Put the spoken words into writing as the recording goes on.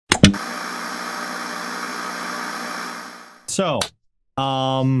So,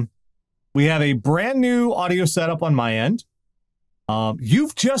 we have a brand new audio setup on my end.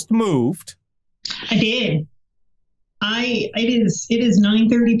 You've just moved. I did. It is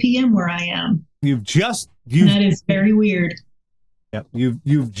 9:30 p.m. where I am. That is very weird. Yep.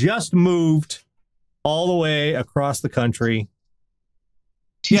 You've just moved all the way across the country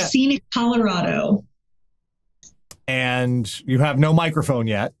to scenic Colorado. And you have no microphone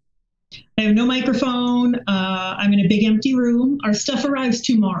yet. I have no microphone. I'm in a big empty room. Our stuff arrives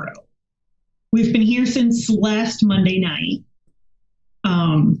tomorrow. We've been here since last Monday night.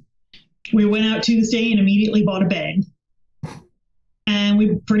 We went out Tuesday and immediately bought a bed. And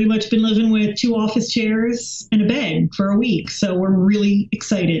we've pretty much been living with 2 office chairs and a bed for a week. So we're really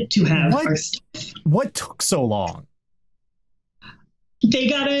excited to have our stuff. What took so long? They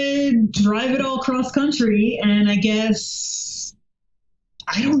got to drive it all cross country. And I guess,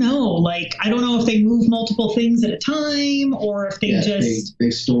 I don't know. I don't know if they move multiple things at a time or if they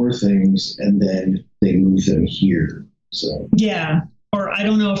they store things and then they move them here. So yeah. Or I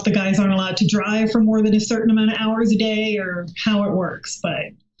don't know if the guys aren't allowed to drive for more than a certain amount of hours a day or how it works.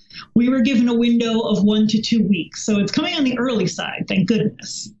 But we were given a window of 1 to 2 weeks. So it's coming on the early side, thank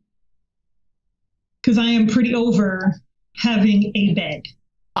goodness. Because I am pretty over having a bed.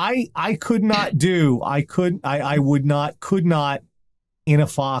 I could not in a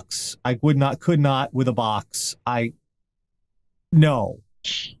Fox. Could not with a box.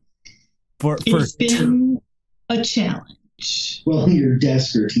 It's been a challenge. Well, your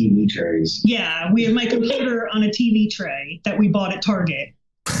desk or TV trays. Yeah, we have my computer on a TV tray that we bought at Target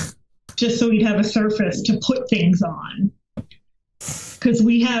just so we'd have a surface to put things on. Because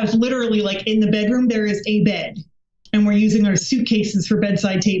we have literally, in the bedroom, there is a bed, and we're using our suitcases for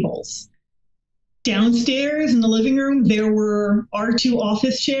bedside tables. Downstairs in the living room, there were our 2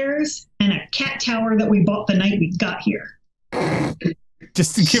 office chairs and a cat tower that we bought the night we got here.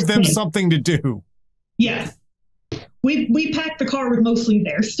 Just to give them something to do. Yeah. We packed the car with mostly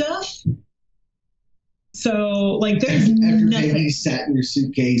their stuff. So, there's nothing. After Peggy sat in your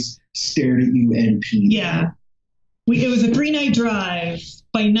suitcase, stared at you and peed. Yeah. It was a 3-night drive.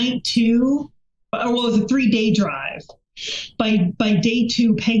 By night 2, it was a 3-day drive. By day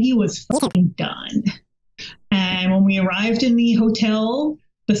 2, Peggy was fucking done. And when we arrived in the hotel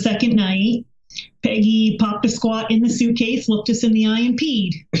the second night, Peggy popped a squat in the suitcase, looked us in the eye, and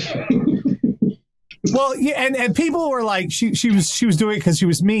peed. Well, yeah, and people were like, she was doing it because she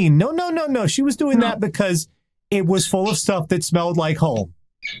was mean. No. She was doing that because it was full of stuff that smelled like home.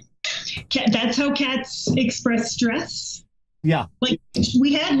 That's how cats express stress. Yeah.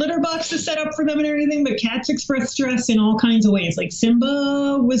 We had litter boxes set up for them and everything, but cats express stress in all kinds of ways.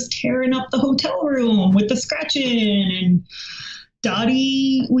 Simba was tearing up the hotel room with the scratching, and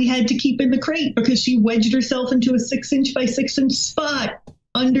Dottie we had to keep in the crate because she wedged herself into a 6-inch by 6-inch spot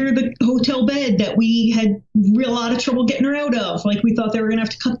under the hotel bed that we had a lot of trouble getting her out of. We thought they were going to have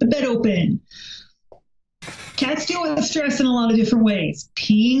to cut the bed open. Cats deal with stress in a lot of different ways.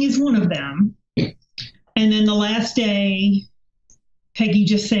 Peeing is one of them. And then the last day, Peggy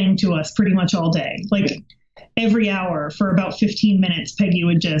just sang to us pretty much all day. Every hour for about 15 minutes, Peggy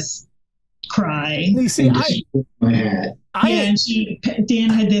would just cry. You see, my hat. And Dan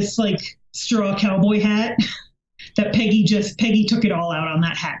had this straw cowboy hat. That Peggy took it all out on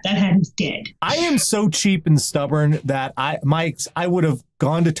that hat. That hat is dead. I am so cheap and stubborn that I would have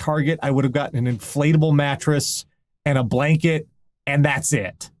gone to Target. I would have gotten an inflatable mattress and a blanket, and that's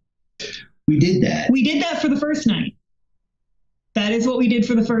it. We did that. We did that for the first night. That is what we did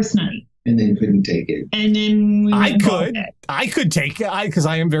for the first night. And then couldn't take it. And then I could take it because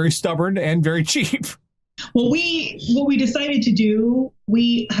I am very stubborn and very cheap. Well, what we decided to do,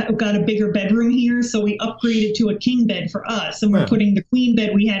 we got a bigger bedroom here, so we upgraded to a king bed for us, and we're putting the queen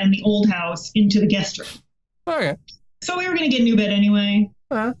bed we had in the old house into the guest room. Okay. So we were going to get a new bed anyway.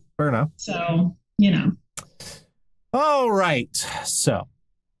 Fair enough. So, All right. So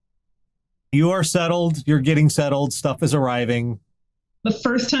you are settled. You're getting settled. Stuff is arriving. The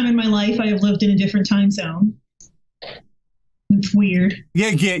first time in my life I have lived in a different time zone. It's weird.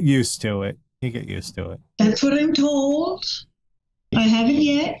 You get used to it. That's what I'm told. I haven't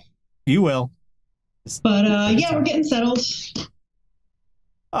yet. You will. But we're getting settled.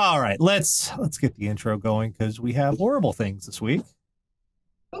 All right, let's get the intro going because we have horrible things this week.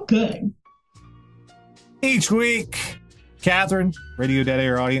 Oh, good. Each week, Catherine, Radio Dead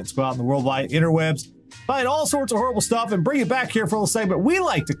Air audience, go out in the worldwide interwebs, find all sorts of horrible stuff, and bring it back here for a little segment we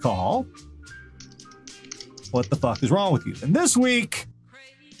like to call What the Fuck Is Wrong With You? And this week,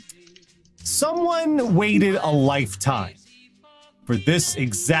 someone waited a lifetime for this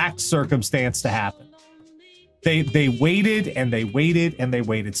exact circumstance to happen. They waited and they waited and they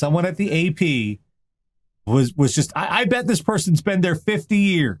waited. Someone at the AP was just, I bet this person's been there 50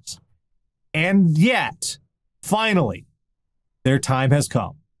 years. And yet, finally, their time has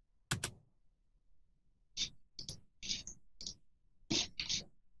come.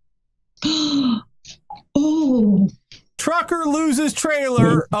 Oh. Trucker loses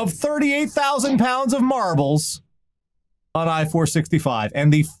trailer of 38,000 pounds of marbles on I-465.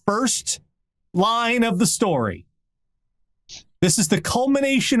 And the first line of the story. This is the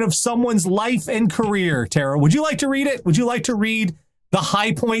culmination of someone's life and career, Tara. Would you like to read it? Would you like to read the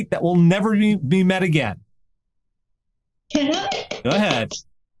high point that will never be met again? Can I? Go ahead.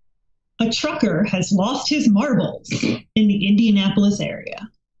 A trucker has lost his marbles in the Indianapolis area.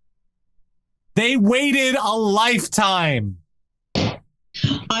 They waited a lifetime.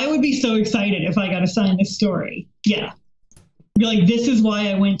 I would be so excited if I got assigned this story. Yeah. Be like, this is why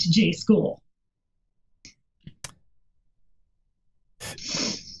I went to J school.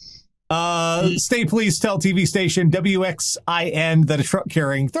 State police tell TV station WXIN that a truck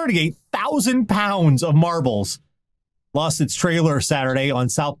carrying 38,000 pounds of marbles lost its trailer Saturday on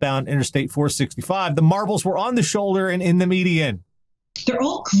southbound Interstate 465. The marbles were on the shoulder and in the median. They're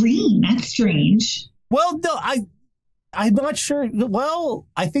all green. That's strange. Well, no, I'm not sure. Well,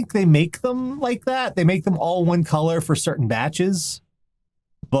 I think they make them like that. They make them all one color for certain batches.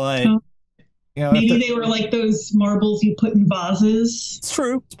 But, you know, maybe they were like those marbles you put in vases. It's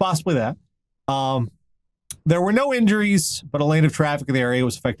true. It's possibly that. There were no injuries, but a lane of traffic in the area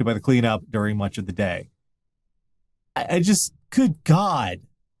was affected by the cleanup during much of the day. I just, good God.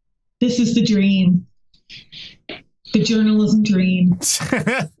 This is the dream. The journalism dream. This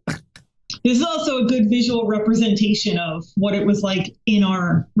is also a good visual representation of what it was like in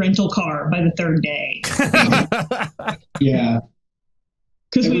our rental car by the third day. Yeah.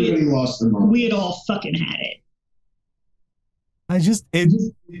 Because we had all fucking had it.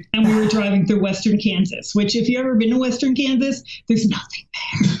 And we were driving through Western Kansas, which if you've ever been to Western Kansas, there's nothing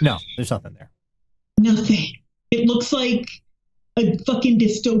there. No, there's nothing there. Nothing. It looks like a fucking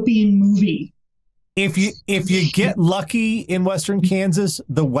dystopian movie. If you get lucky in Western Kansas,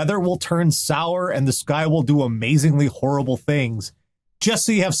 the weather will turn sour and the sky will do amazingly horrible things just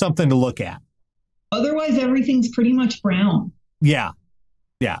so you have something to look at. Otherwise, everything's pretty much brown. Yeah.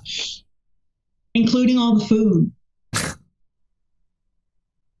 Yeah. Including all the food.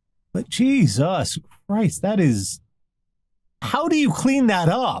 But Jesus Christ, that is... How do you clean that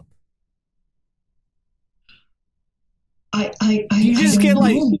up? Do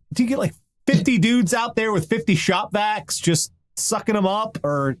you get like 50 dudes out there with 50 shop vacs just sucking them up,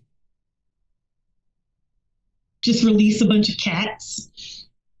 or just release a bunch of cats?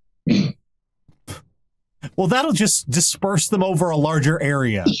 Well, that'll just disperse them over a larger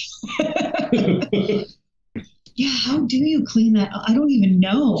area. Yeah, how do you clean that? I don't even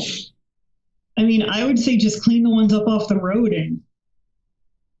know. I mean, I would say just clean the ones up off the road and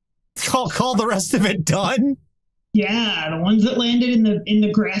call the rest of it done. Yeah, the ones that landed in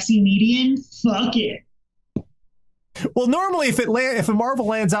the grassy median, fuck it. Well, normally if a marble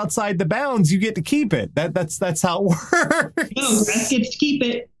lands outside the bounds, you get to keep it. That's how it works. No, grass gets to keep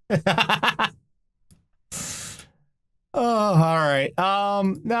it. Oh, all right.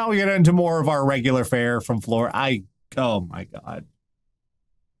 Now we get into more of our regular fare from Florida. Oh my God.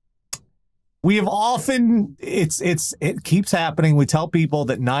 We have often, it keeps happening. We tell people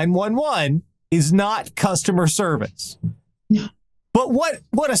that 911 is not customer service. No. But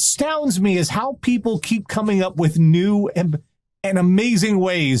what astounds me is how people keep coming up with new and amazing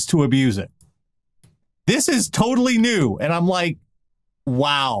ways to abuse it. This is totally new. And I'm like,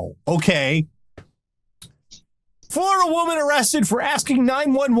 wow, okay. Florida woman arrested for asking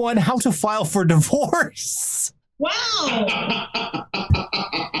 911 how to file for divorce. Wow.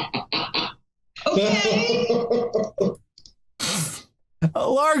 Okay. A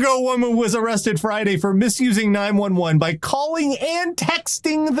Largo woman was arrested Friday for misusing 911 by calling and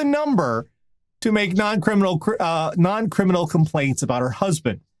texting the number to make non-criminal complaints about her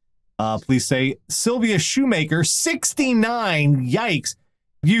husband. Police say Sylvia Shoemaker, 69, yikes,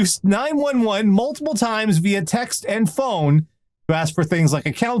 used 911 multiple times via text and phone to ask for things like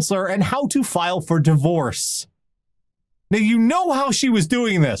a counselor and how to file for divorce. Now, you know how she was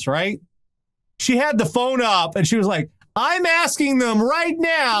doing this, right? She had the phone up and she was like, I'm asking them right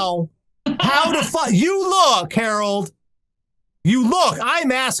now how to file. You look, Harold. You look. I'm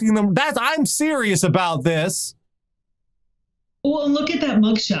asking them. I'm serious about this. Well, look at that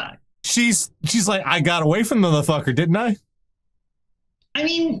mugshot. She's like, I got away from the motherfucker, didn't I? I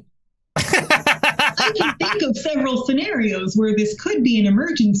mean, I can think of several scenarios where this could be an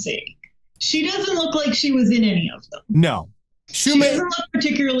emergency. She doesn't look like she was in any of them. No. She doesn't look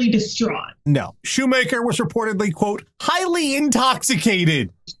particularly distraught. No. Shoemaker was reportedly, quote, highly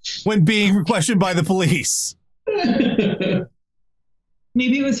intoxicated when being questioned by the police. Maybe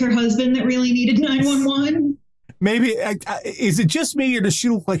it was her husband that really needed 911. Maybe, is it just me, or does she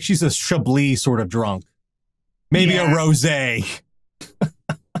look like she's a Chablis sort of drunk? Maybe a rosé.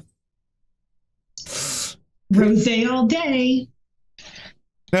 Rosé all day.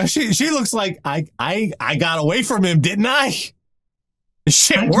 No, she looks like I got away from him, didn't I?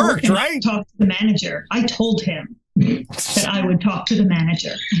 Shit worked, right? Talk to the manager. I told him that I would talk to the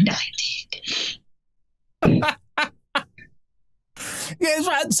manager, and I did.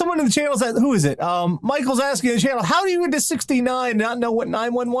 Yeah, someone in the channel said, who is it? Michael's asking in the channel, how do you get to 69 and not know what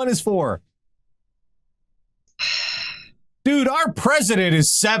 911 is for? Dude, our president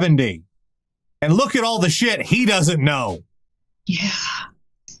is 70. And look at all the shit he doesn't know. Yeah.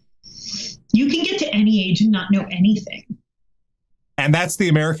 You can get to any age and not know anything. And that's the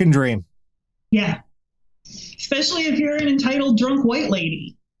American dream. Yeah. Especially if you're an entitled drunk white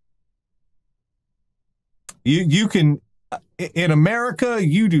lady. You can, in America,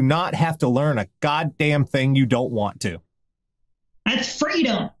 you do not have to learn a goddamn thing you don't want to. That's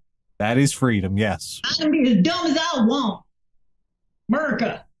freedom. That is freedom, yes. I can be as dumb as I want.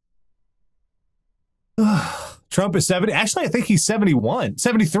 America. Trump is 70. Actually, I think he's 71,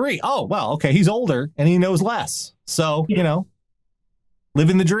 73. Oh, well, okay. He's older and he knows less. So, you know,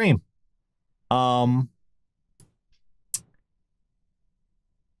 living the dream.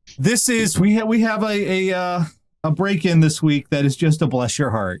 This is, we have a break-in this week that is just a bless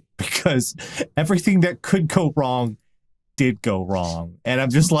your heart, because everything that could go wrong did go wrong. And I'm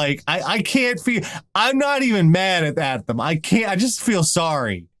just like, I can't feel, I'm not even mad at them. I just feel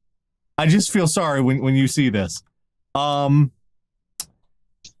sorry. I just feel sorry when you see this. When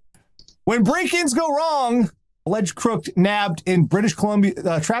break-ins go wrong, alleged crook nabbed in British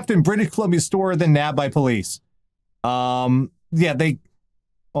Columbia, trapped in British Columbia store, then nabbed by police. Yeah, they,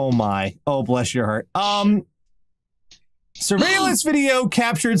 oh my, oh bless your heart. Surveillance video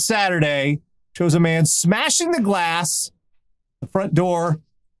captured Saturday shows a man smashing the glass, the front door,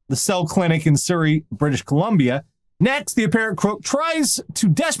 the Cell Clinic in Surrey, British Columbia. Next, the apparent crook tries to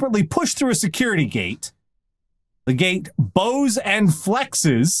desperately push through a security gate. The gate bows and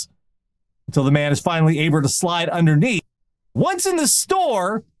flexes until the man is finally able to slide underneath. Once in the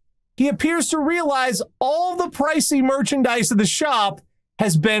store, he appears to realize all the pricey merchandise of the shop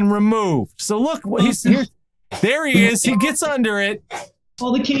has been removed. So look, he's here. There he is. He gets under it.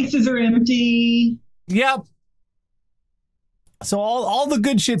 All the cases are empty. Yep. So all the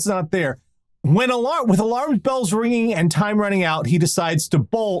good shit's not there. With alarm bells ringing and time running out, he decides to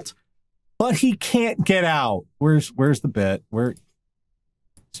bolt, but he can't get out. Where's the bit? He's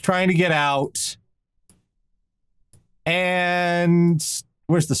trying to get out. And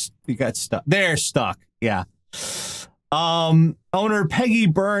where's he got stuck. They're stuck. Yeah. Owner Peggy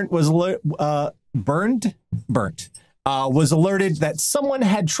Burnt was was alerted that someone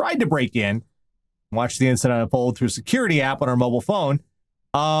had tried to break in. Watch the incident unfold through a security app on her mobile phone.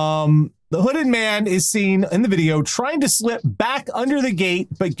 The hooded man is seen in the video trying to slip back under the gate,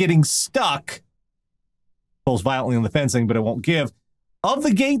 but getting stuck. Pulls violently on the fencing, but it won't give. Of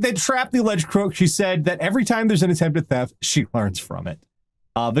the gate that trapped the alleged crook, she said that every time there's an attempted theft, she learns from it.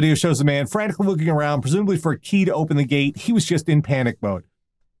 Video shows the man frantically looking around, presumably for a key to open the gate. He was just in panic mode.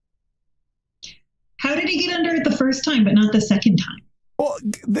 How did he get under it the first time, but not the second time? Well,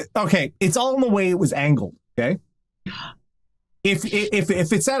 okay, it's all in the way it was angled, okay? If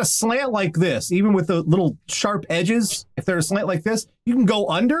it's at a slant like this, even with the little sharp edges, if they're a slant like this, you can go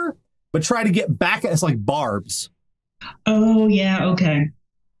under, but try to get back. It's like barbs. Oh, yeah, okay.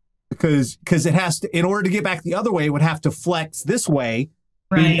 Because it has to, in order to get back the other way, it would have to flex this way,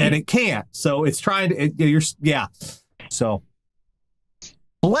 right? And it can't. So it's trying to, yeah. So,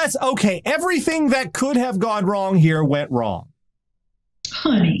 okay, everything that could have gone wrong here went wrong.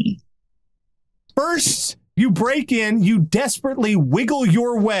 Honey. First, you break in, you desperately wiggle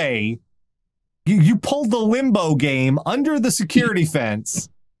your way. You pull the limbo game under the security fence.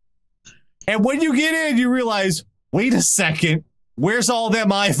 And when you get in, you realize, wait a second, where's all them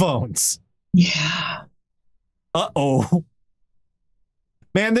iPhones? Yeah. Uh-oh.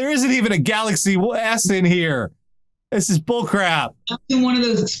 Man, there isn't even a Galaxy S in here. This is bullcrap. One of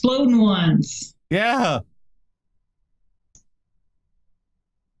those exploding ones. Yeah.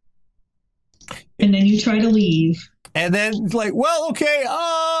 And then you try to leave. And then it's like, well, okay,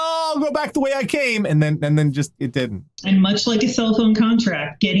 I'll go back the way I came. And then just, it didn't. And much like a cell phone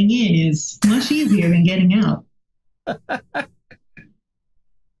contract, getting in is much easier than getting out.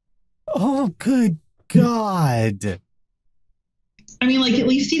 Oh Oh, good God. I mean, like, at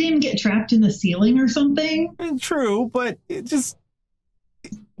least he didn't get trapped in the ceiling or something. True, but it just...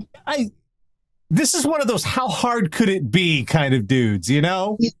 This is one of those how hard could it be kind of dudes, you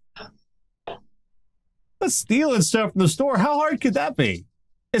know? Yeah. Stealing stuff from the store, how hard could that be?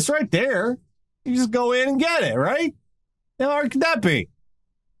 It's right there. You just go in and get it, right? How hard could that be?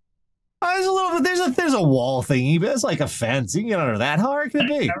 There's a little bit. There's a wall thingy, but it's like a fence. You can get under that. How hard could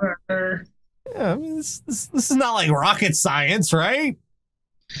it be? Yeah, I mean, this is not like rocket science, right?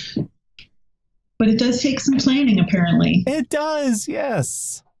 But it does take some planning, apparently. It does,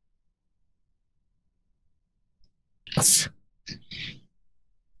 yes. The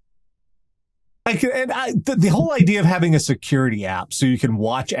whole idea of having a security app so you can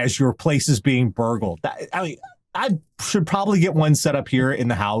watch as your place is being burgled. I should probably get one set up here in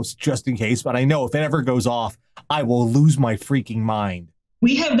the house just in case, but I know if it ever goes off, I will lose my freaking mind.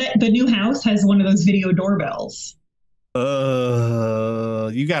 We have the new house has one of those video doorbells.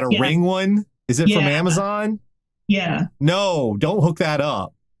 You got a Ring one? Is it from Amazon? Yeah. No, don't hook that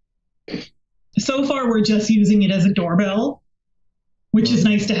up. So far, we're just using it as a doorbell, which is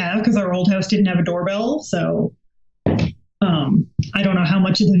nice to have because our old house didn't have a doorbell. So I don't know how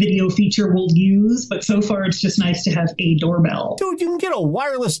much of the video feature we'll use, but so far it's just nice to have a doorbell. Dude, you can get a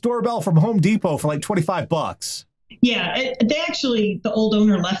wireless doorbell from Home Depot for like $25. Yeah, the old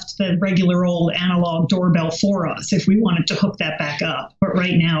owner left the regular old analog doorbell for us if we wanted to hook that back up. But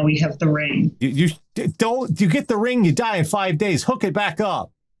right now we have the Ring. You get the Ring, you die in 5 days. Hook it back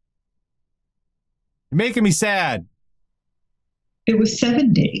up. You're making me sad. It was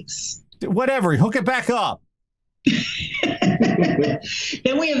 7 days. Whatever, hook it back up. Then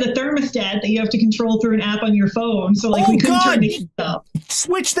we have the thermostat that you have to control through an app on your phone. So we couldn't turn the heat up.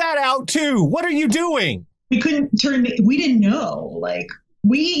 Switch that out too. What are you doing? We couldn't we didn't know.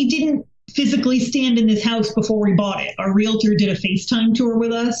 We didn't physically stand in this house before we bought it. Our realtor did a FaceTime tour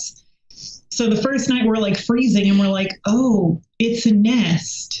with us. So the first night we're freezing and we're like, oh, it's a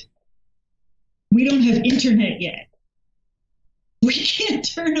nest. We don't have internet yet. We can't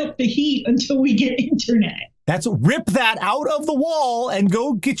turn up the heat until we get internet. Rip that out of the wall and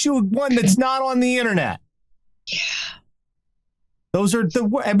go get you one that's not on the internet. Yeah. Those are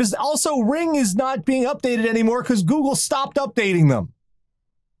also Ring is not being updated anymore because Google stopped updating them.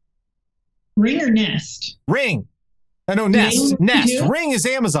 Ring or Nest? Ring. No, Nest. Nest. Ring is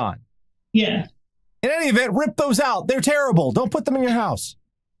Amazon. Yeah. In any event, rip those out. They're terrible. Don't put them in your house.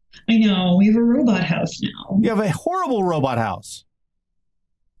 I know. We have a robot house now. You have a horrible robot house.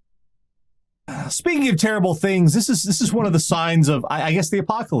 Speaking of terrible things, this is one of the signs of, I guess, the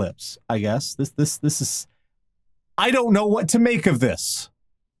apocalypse. I guess this is. I don't know what to make of this.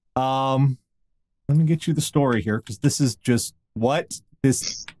 Let me get you the story here because this is just what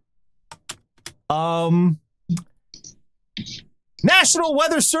this. National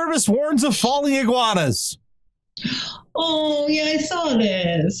Weather Service warns of falling iguanas. Oh yeah, I saw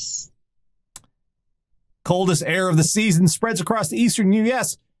this. Coldest air of the season spreads across the eastern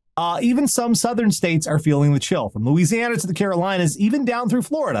U.S. Even some southern states are feeling the chill. From Louisiana to the Carolinas, even down through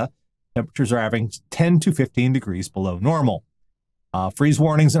Florida, temperatures are averaging 10 to 15 degrees below normal. Freeze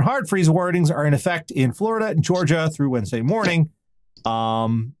warnings and hard freeze warnings are in effect in Florida and Georgia through Wednesday morning.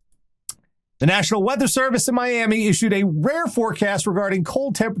 The National Weather Service in Miami issued a rare forecast regarding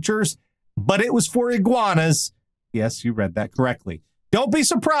cold temperatures, but it was for iguanas. Yes, you read that correctly. Don't be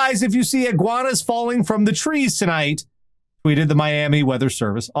surprised if you see iguanas falling from the trees tonight, tweeted the Miami Weather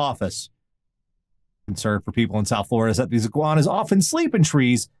Service office. Concern for people in South Florida is that these iguanas often sleep in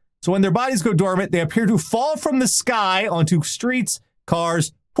trees, so when their bodies go dormant, they appear to fall from the sky onto streets,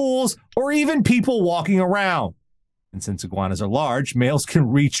 cars, pools, or even people walking around. And since iguanas are large, males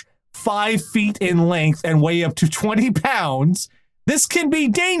can reach 5 feet in length and weigh up to 20 pounds. This can be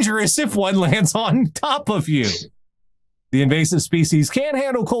dangerous if one lands on top of you. The invasive species can't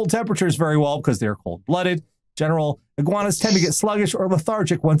handle cold temperatures very well because they're cold-blooded. General, iguanas tend to get sluggish or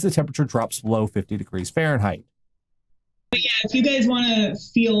lethargic once the temperature drops below 50 degrees Fahrenheit. But yeah, if you guys want to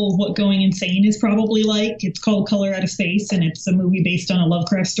feel what going insane is probably like, it's called Color Out of Space, and it's a movie based on a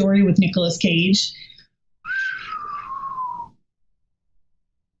Lovecraft story with Nicolas Cage.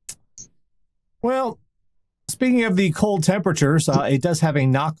 Well, speaking of the cold temperatures, it does have a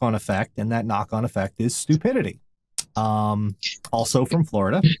knock-on effect, and that knock-on effect is stupidity. Also from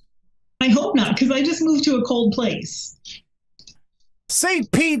Florida. I hope not, because I just moved to a cold place.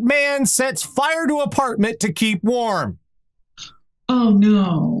 St. Pete man sets fire to apartment to keep warm. Oh,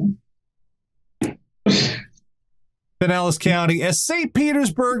 no. Pinellas County, a St.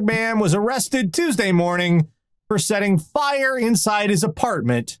 Petersburg man was arrested Tuesday morning for setting fire inside his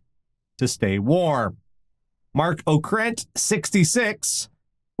apartment to stay warm. Mark Okrent, 66.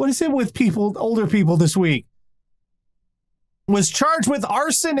 What is it with people, older people this week? Was charged with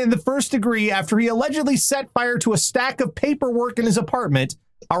arson in the first degree after he allegedly set fire to a stack of paperwork in his apartment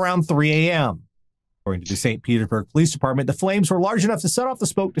around 3 a.m. According to the St. Petersburg Police Department, the flames were large enough to set off the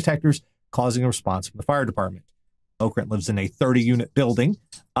smoke detectors, causing a response from the fire department. Okrent lives in a 30-unit building,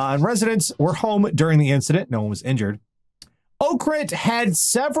 and residents were home during the incident. No one was injured. Okrent had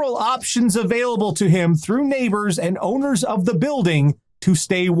several options available to him through neighbors and owners of the building to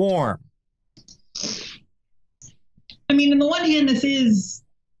stay warm. I mean, on the one hand, this is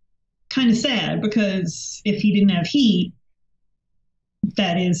kind of sad because if he didn't have heat,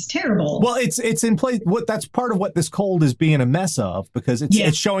 that is terrible. Well, it's in place. That's part of what this cold is being a mess of, because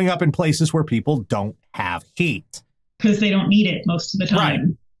it's showing up in places where people don't have heat because they don't need it most of the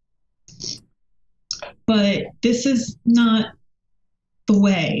time. Right. But this is not the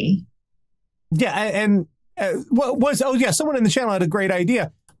way. Yeah, and someone in the channel had a great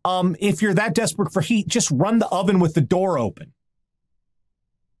idea. If you're that desperate for heat, just run the oven with the door open.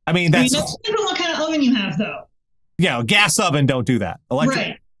 I mean, that's depends on what kind of oven you have, though. Yeah, gas oven, don't do that. Electric,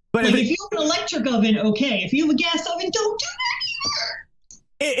 right. But like if you have an electric oven, okay. If you have a gas oven, don't do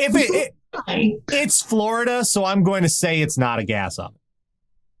that either. It's Florida, so I'm going to say it's not a gas oven.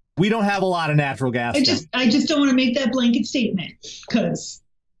 We don't have a lot of natural gas. I just don't want to make that blanket statement because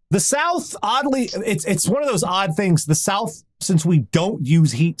the South, oddly, it's one of those odd things. The South, since we don't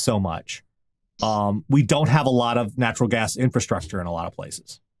use heat so much, we don't have a lot of natural gas infrastructure in a lot of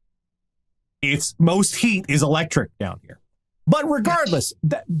places. Most heat is electric down here. But regardless,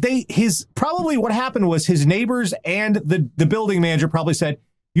 probably what happened was his neighbors and the building manager probably said,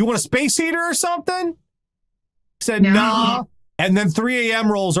 "You want a space heater or something?" He said, "Nah." And then 3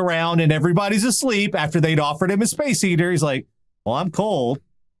 a.m. rolls around and everybody's asleep after they'd offered him a space heater. He's like, "Well, I'm cold.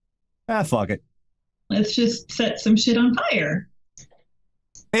 Fuck it. Let's just set some shit on fire.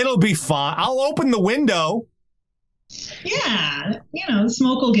 It'll be fine. I'll open the window." Yeah, the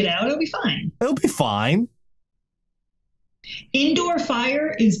smoke will get out. It'll be fine. It'll be fine. Indoor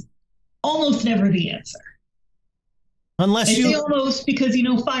fire is almost never the answer. Unless I say almost because,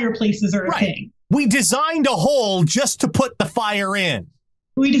 fireplaces are a thing. We designed a hole just to put the fire in.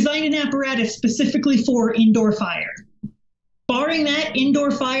 We designed an apparatus specifically for indoor fire. Barring that,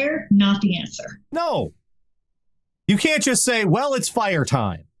 indoor fire, not the answer. No. You can't just say, well, it's fire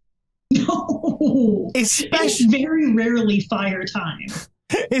time. No. It's very rarely fire time.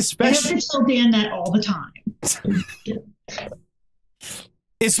 Especially, I have to tell Dan that all the time.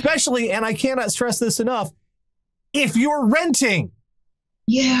 Especially, and I cannot stress this enough, if you're renting.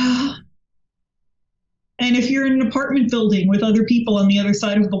 Yeah. And if you're in an apartment building with other people on the other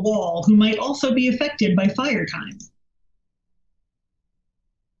side of the wall who might also be affected by fire time.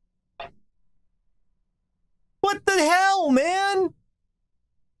 What the hell, man?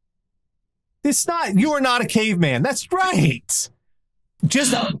 You are not a caveman. That's right.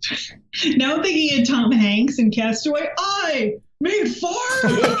 Just now I'm thinking of Tom Hanks in Castaway. I made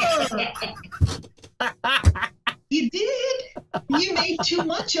fire. You did. You made too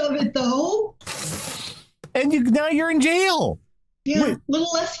much of it, though. And now you're in jail. Yeah, a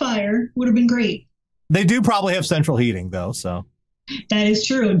little less fire would have been great. They do probably have central heating, though, so. That is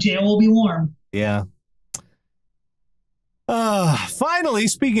true. Jail will be warm. Yeah. Finally,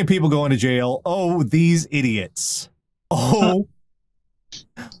 speaking of people going to jail, these idiots. You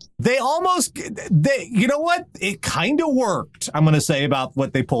know what? It kind of worked. I'm going to say about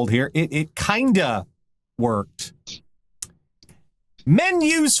what they pulled here. It kind of worked. Men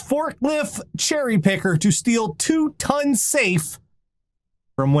use forklift cherry picker to steal 2-ton safe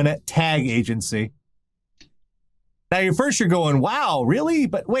from Gwinnett Tag Agency. Now, you're going, wow, really?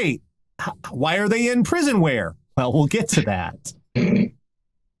 But wait, why are they in prison wear? Well, we'll get to that.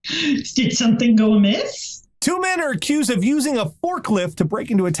 Did something go amiss? 2 men are accused of using a forklift to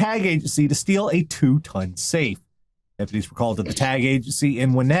break into a tag agency to steal a 2-ton safe. Deputies were called to the tag agency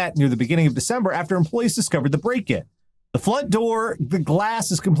in Gwinnett near the beginning of December after employees discovered the break-in. The front door, the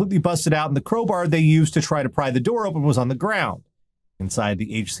glass is completely busted out, and the crowbar they used to try to pry the door open was on the ground. Inside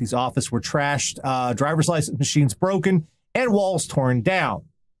the agency's office were trashed, driver's license machines broken, and walls torn down.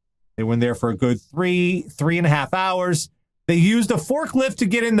 They were in there for a good 3.5 hours. They used a forklift to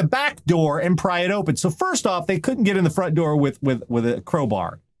get in the back door and pry it open. So first off, they couldn't get in the front door with a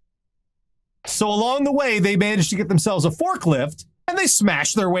crowbar. So along the way, they managed to get themselves a forklift, and they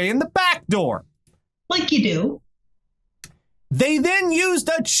smashed their way in the back door. Like you do. They then used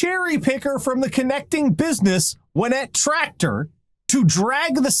a cherry picker from the connecting business Gwinnett tractor to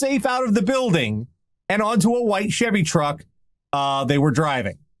drag the safe out of the building and onto a white Chevy truck they were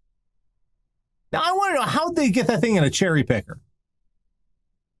driving. Now, I want to know how they get that thing in a cherry picker.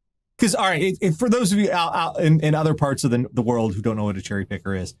 Because, all right, for those of you out in other parts of the world who don't know what a cherry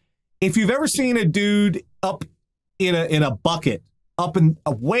picker is, if you've ever seen a dude up in a bucket,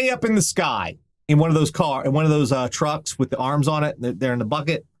 way up in the sky, in one of those trucks with the arms on it, they're in the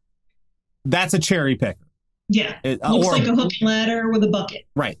bucket, that's a cherry picker. Yeah, looks like a hook and ladder with a bucket.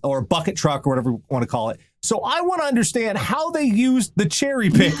 Right, or a bucket truck or whatever you want to call it. So I want to understand how they used the cherry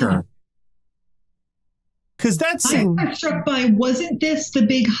picker. Because that's... I got struck by, wasn't this the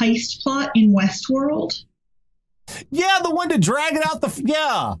big heist plot in Westworld? Yeah, the one to drag it out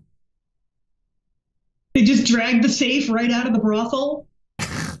yeah. They just dragged the safe right out of the brothel?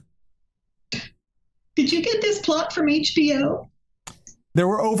 Did you get this plot from HBO? There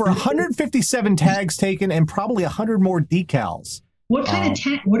were over 157 tags taken and probably 100 more decals. What kind of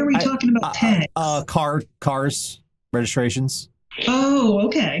tag? What are we talking about tags? Cars, registrations. Oh,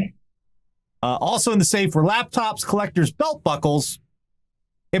 okay. Also in the safe were laptops, collectors' belt buckles,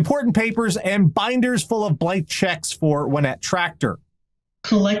 important papers, and binders full of blank checks for when at Tractor.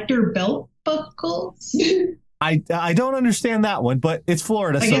 Collector belt buckles? I don't understand that one, but it's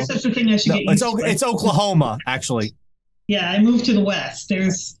Florida. I guess that's the thing I should get used to. It's Oklahoma, actually. Yeah, I moved to the West.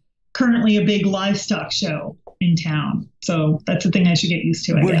 There's currently a big livestock show in town. So that's the thing I should get used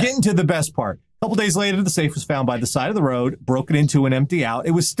to, I guess. We're getting to the best part. A couple days later, the safe was found by the side of the road, broken into and empty out.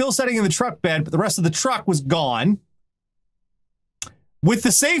 It was still sitting in the truck bed, but the rest of the truck was gone. With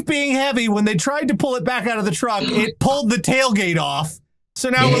the safe being heavy, when they tried to pull it back out of the truck, it pulled the tailgate off. So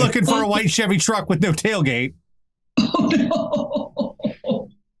now we're looking for a white Chevy truck with no tailgate. Oh, no.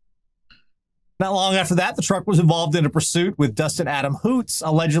 Not long after that, the truck was involved in a pursuit with Dustin Adam Hoots,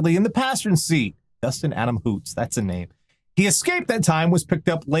 allegedly in the passenger seat. Dustin Adam Hoots, that's a name. He escaped that time, was picked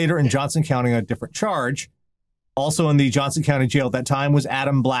up later in Johnson County on a different charge. Also in the Johnson County jail at that time was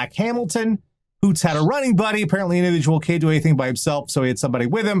Adam Black Hamilton. Hoots had a running buddy. Apparently an individual can't do anything by himself, so he had somebody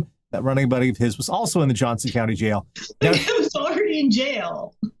with him. That running buddy of his was also in the Johnson County jail. Now, He was already in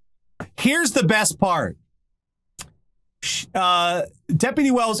jail. Here's the best part.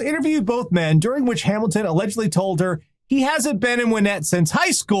 Deputy Wells interviewed both men, during which Hamilton allegedly told her he hasn't been in Gwinnett since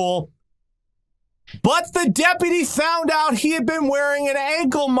high school, but the deputy found out he had been wearing an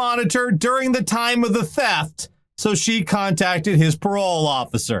ankle monitor during the time of the theft, so she contacted his parole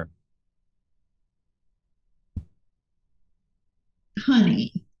officer.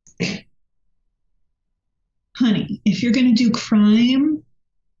 Honey, if you're going to do crime,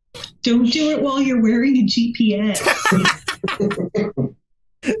 don't do it while you're wearing a GPS.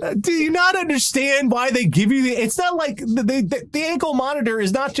 Do you not understand why they give you it's not like the ankle monitor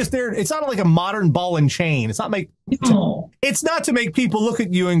is not just there. It's not like a modern ball and chain. It's not it's not to make people look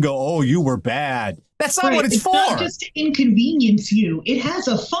at you and go, oh, you were bad. That's not what it's for. Not just to inconvenience you. It has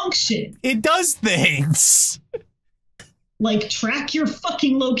a function. It does things. Like track your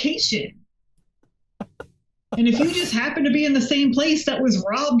fucking location. And if you just happen to be in the same place that was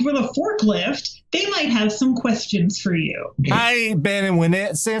robbed with a forklift, they might have some questions for you. I ain't been in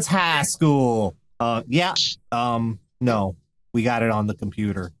Gwinnett since high school. No, we got it on the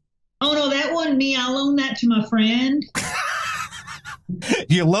computer. Oh, no, that wasn't me. I loaned that to my friend.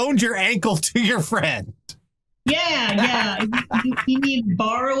 You loaned your ankle to your friend. Yeah. He needed to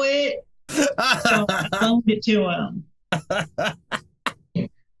borrow it. So I loaned it to him.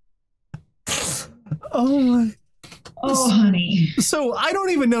 Oh, honey. So I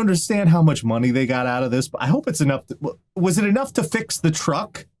don't even understand how much money they got out of this, but I hope it's enough. Was it enough to fix the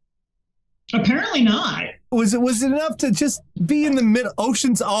truck? Apparently not. Was it enough to just be in the middle?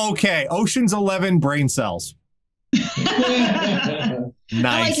 Ocean's 11 brain cells. Nice.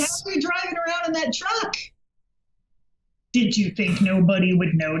 Like, how are you driving around in that truck? Did you think nobody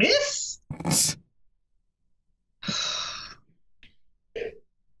would notice?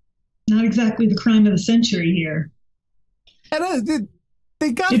 Not exactly the crime of the century here. And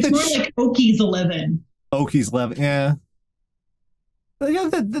they got it's more like Okies 11. Okies 11, yeah.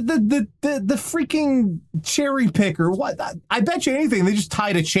 The freaking cherry picker. What? I bet you anything. They just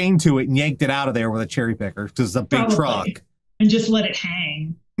tied a chain to it and yanked it out of there with a cherry picker because it's a big truck. And just let it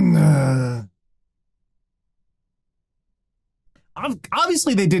hang.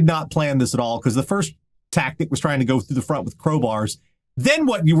 Obviously, they did not plan this at all because the first tactic was trying to go through the front with crowbars. Then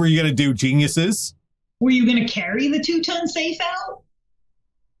what were you going to do, geniuses? Were you going to carry the 2-ton safe out?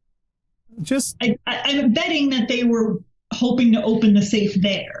 I'm betting that they were hoping to open the safe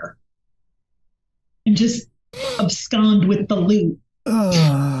there and just abscond with the loot.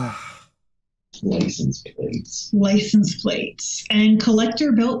 License plates and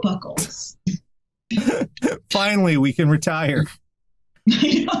collector belt buckles. Finally, we can retire.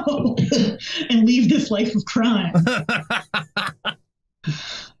 I know. And leave this life of crime.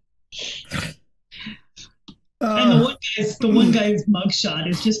 And the one guy's mugshot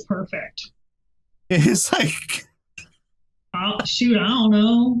is just perfect. It's like, oh, shoot, I don't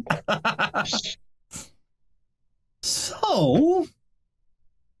know. So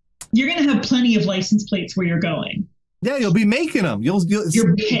you're gonna have plenty of license plates where you're going. Yeah, you'll be making them. Your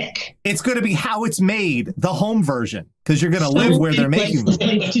pick. It's going to be how it's made, the home version, because you're going to live where they're making them.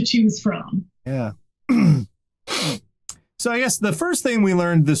 To choose from. Yeah. So I guess the first thing we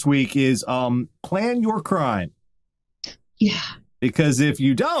learned this week is plan your crime. Yeah. Because if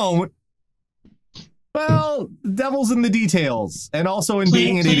you don't, well, the devil's in the details, and also in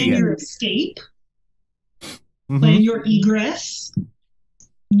being an idiot. Plan your escape. Plan your egress.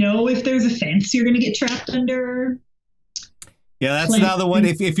 Know if there's a fence you're going to get trapped under. Yeah, that's another one.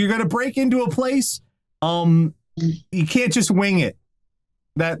 If you're going to break into a place, you can't just wing it.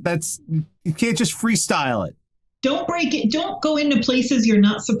 You can't just freestyle it. Don't break it. Don't go into places you're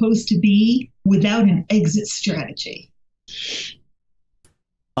not supposed to be without an exit strategy.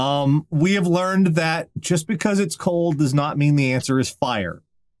 We have learned that just because it's cold does not mean the answer is fire.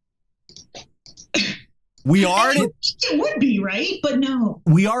 We are. It would be, right? But no.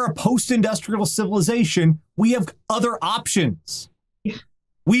 We are a post-industrial civilization. We have other options. Yeah.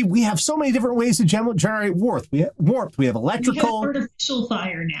 We have so many different ways to generate warmth. We have electrical. We have artificial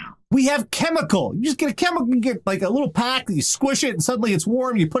fire now. We have chemical. You just get a chemical, you get like a little pack, you squish it, and suddenly it's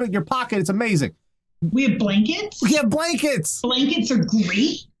warm. You put it in your pocket. It's amazing. We have blankets. We have blankets. Blankets are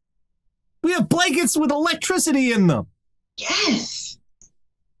great. We have blankets with electricity in them. Yes.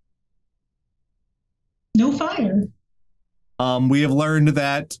 No fire. We have learned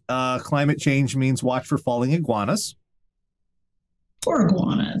that climate change means watch for falling iguanas. Poor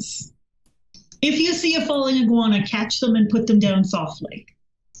iguanas. If you see a falling iguana, catch them and put them down softly.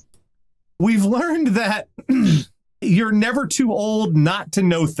 We've learned that you're never too old not to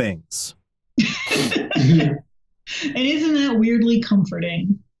know things. And isn't that weirdly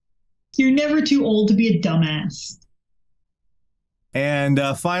comforting? You're never too old to be a dumbass. And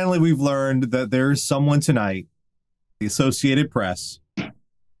finally, we've learned that there's someone tonight, the Associated Press,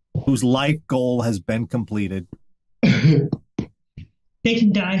 whose life goal has been completed. They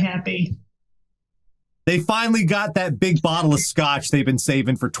can die happy. They finally got that big bottle of scotch they've been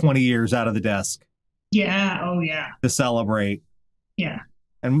saving for 20 years out of the desk. Yeah. Oh, yeah. To celebrate. Yeah.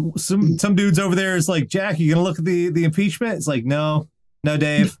 And some dudes over there is like, Jack, you gonna look at the impeachment? It's like, no,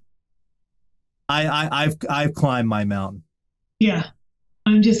 Dave. I've climbed my mountain. Yeah.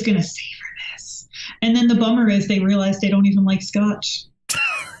 I'm just gonna savor this. And then the bummer is they realize they don't even like scotch.